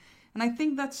And I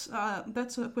think that's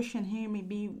a question here.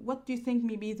 Maybe what do you think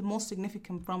may be the most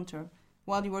significant parameter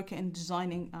while you work in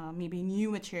designing maybe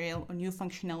new material or new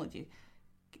functionality?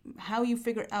 How you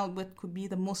figure out what could be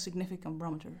the most significant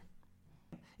parameter?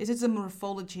 Is it the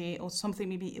morphology or something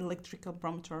maybe electrical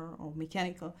parameter or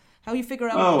mechanical? How you figure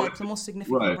out Oh, that's the most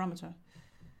significant right. parameter?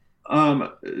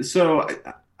 So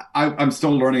I'm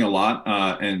still learning a lot,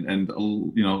 and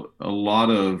a lot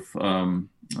of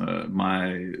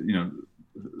my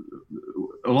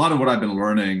a lot of what I've been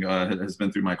learning has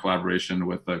been through my collaboration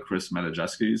with Chris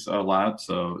Metajeski's lab.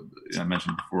 So I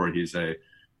mentioned before he's a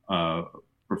uh,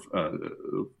 uh,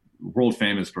 world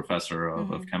famous professor of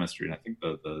Mm-hmm. chemistry, and I think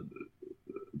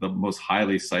the most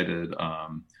highly cited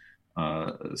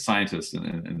scientist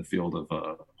in the field of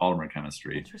polymer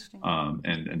chemistry. Interesting.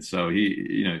 And so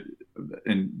he,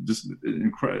 and just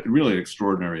really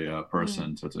extraordinary Mm.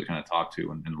 person to kind of talk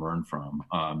to and learn from.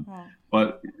 Wow.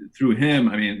 But through him,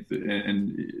 I mean, and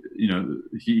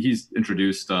he's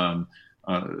introduced a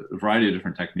variety of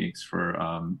different techniques for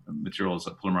materials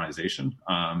polymerization,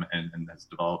 and has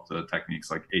developed techniques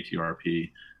like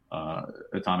ATRP,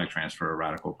 atomic transfer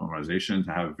radical polymerization,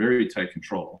 to have very tight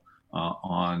control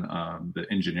on the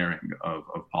engineering of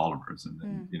polymers,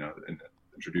 Mm. and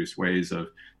introduce ways of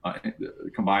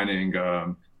combining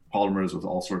polymers with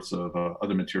all sorts of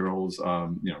other materials,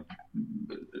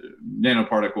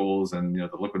 nanoparticles, and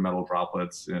the liquid metal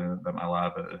droplets that my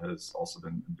lab has also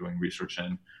been doing research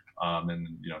in, and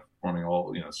forming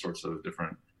all sorts of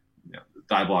different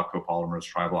diblock copolymers,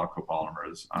 triblock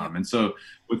copolymers, Yep. and so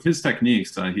with his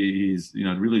techniques, he's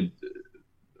really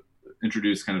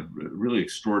introduced kind of really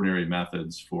extraordinary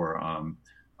methods for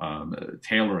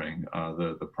tailoring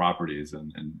the properties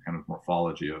and kind of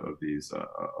morphology of these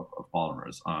of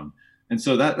polymers. And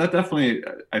so that definitely,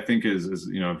 I think, is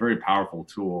a very powerful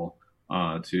tool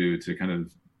to kind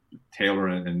of tailor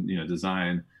and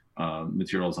design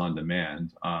materials on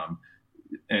demand.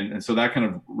 And so that kind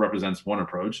of represents one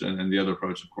approach, and the other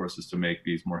approach, of course, is to make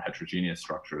these more heterogeneous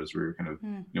structures where you're kind of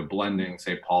Mm. blending,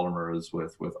 say, polymers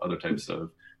with other types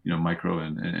of micro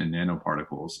and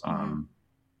nanoparticles. Mm-hmm.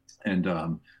 And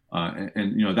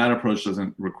that approach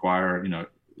doesn't require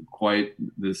quite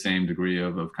the same degree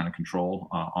of kind of control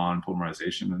on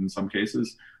polymerization in some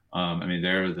cases. I mean,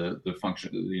 there the function,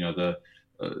 the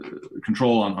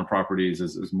control on properties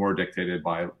is more dictated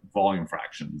by volume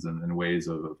fractions and ways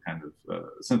of kind of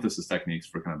synthesis techniques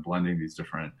for kind of blending these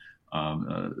different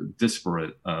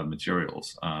disparate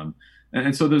materials.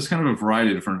 And so there's kind of a variety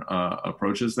of different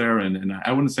approaches there. And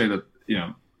I wouldn't say that,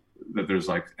 that there's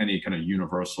like any kind of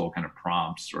universal kind of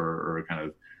prompts or kind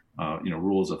of,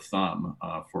 rules of thumb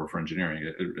for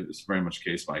engineering. It's very much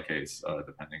case by case,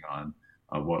 depending on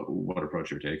what approach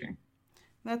you're taking.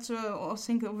 That's, I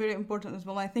think, very important as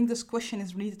well. I think this question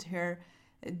is related here.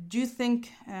 Do you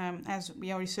think, as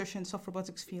we are researching in soft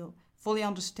robotics field, fully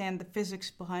understand the physics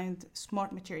behind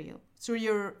smart material? Through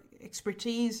your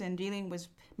expertise and dealing with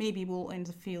many people in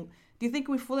the field, do you think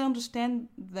we fully understand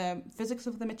the physics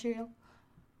of the material?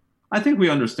 I think we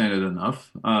understand it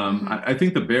enough. Mm-hmm. I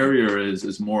think the barrier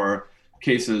is more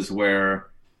cases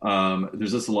where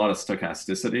there's just a lot of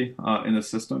stochasticity in the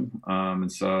system.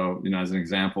 And so, as an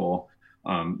example,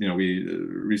 we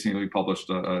recently published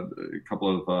a couple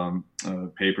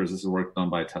of papers. This is work done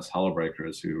by Tess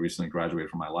Hellebreakers, who recently graduated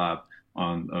from my lab,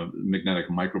 on magnetic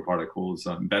microparticles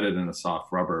embedded in a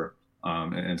soft rubber.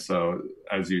 And so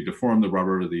as you deform the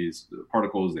rubber, these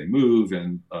particles, they move,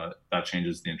 and that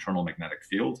changes the internal magnetic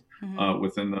field Mm-hmm.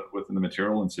 within the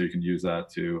material. And so you can use that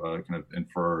to kind of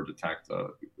infer or detect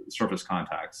surface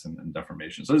contacts and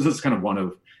deformation. So this is kind of one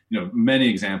of many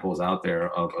examples out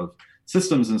there of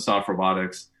systems in soft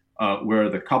robotics where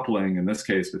the coupling, in this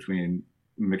case, between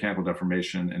mechanical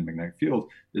deformation and magnetic field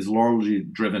is largely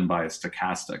driven by a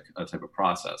stochastic type of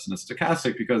process. And it's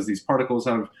stochastic because these particles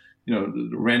have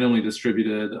randomly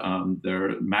distributed.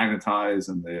 They're magnetized,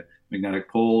 and the magnetic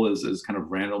pole is kind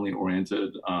of randomly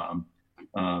oriented.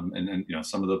 And then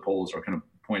some of the poles are kind of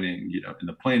pointing in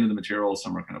the plane of the material.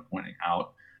 Some are kind of pointing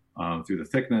out through the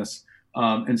thickness.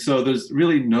 And so there's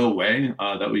really no way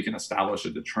that we can establish a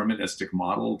deterministic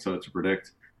model to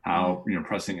predict how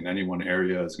pressing in any one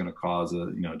area is going to cause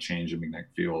a change in magnetic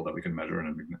field that we can measure in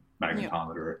a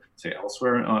magnetometer, say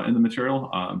elsewhere in the material.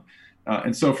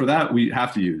 And so for that, we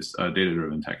have to use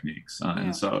data-driven techniques.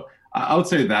 And so I would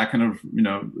say that kind of,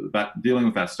 that dealing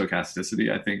with that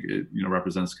stochasticity, I think it,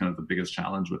 represents kind of the biggest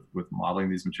challenge with modeling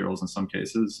these materials in some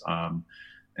cases. But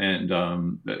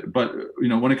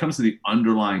when it comes to the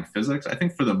underlying physics, I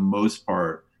think for the most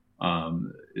part,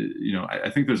 I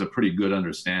think there's a pretty good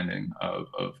understanding of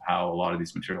how a lot of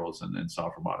these materials and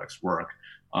soft robotics work.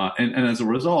 And as a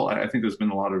result, I think there's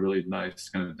been a lot of really nice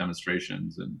kind of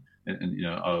demonstrations and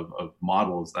of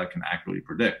models that can accurately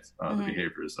predict the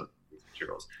behaviors of these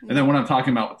materials. And then when I'm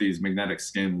talking about these magnetic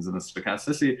skins and the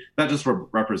stochasticity, that just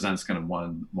represents kind of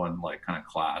one like kind of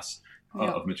class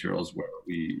of materials where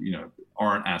we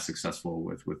aren't as successful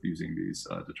with using these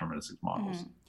deterministic models.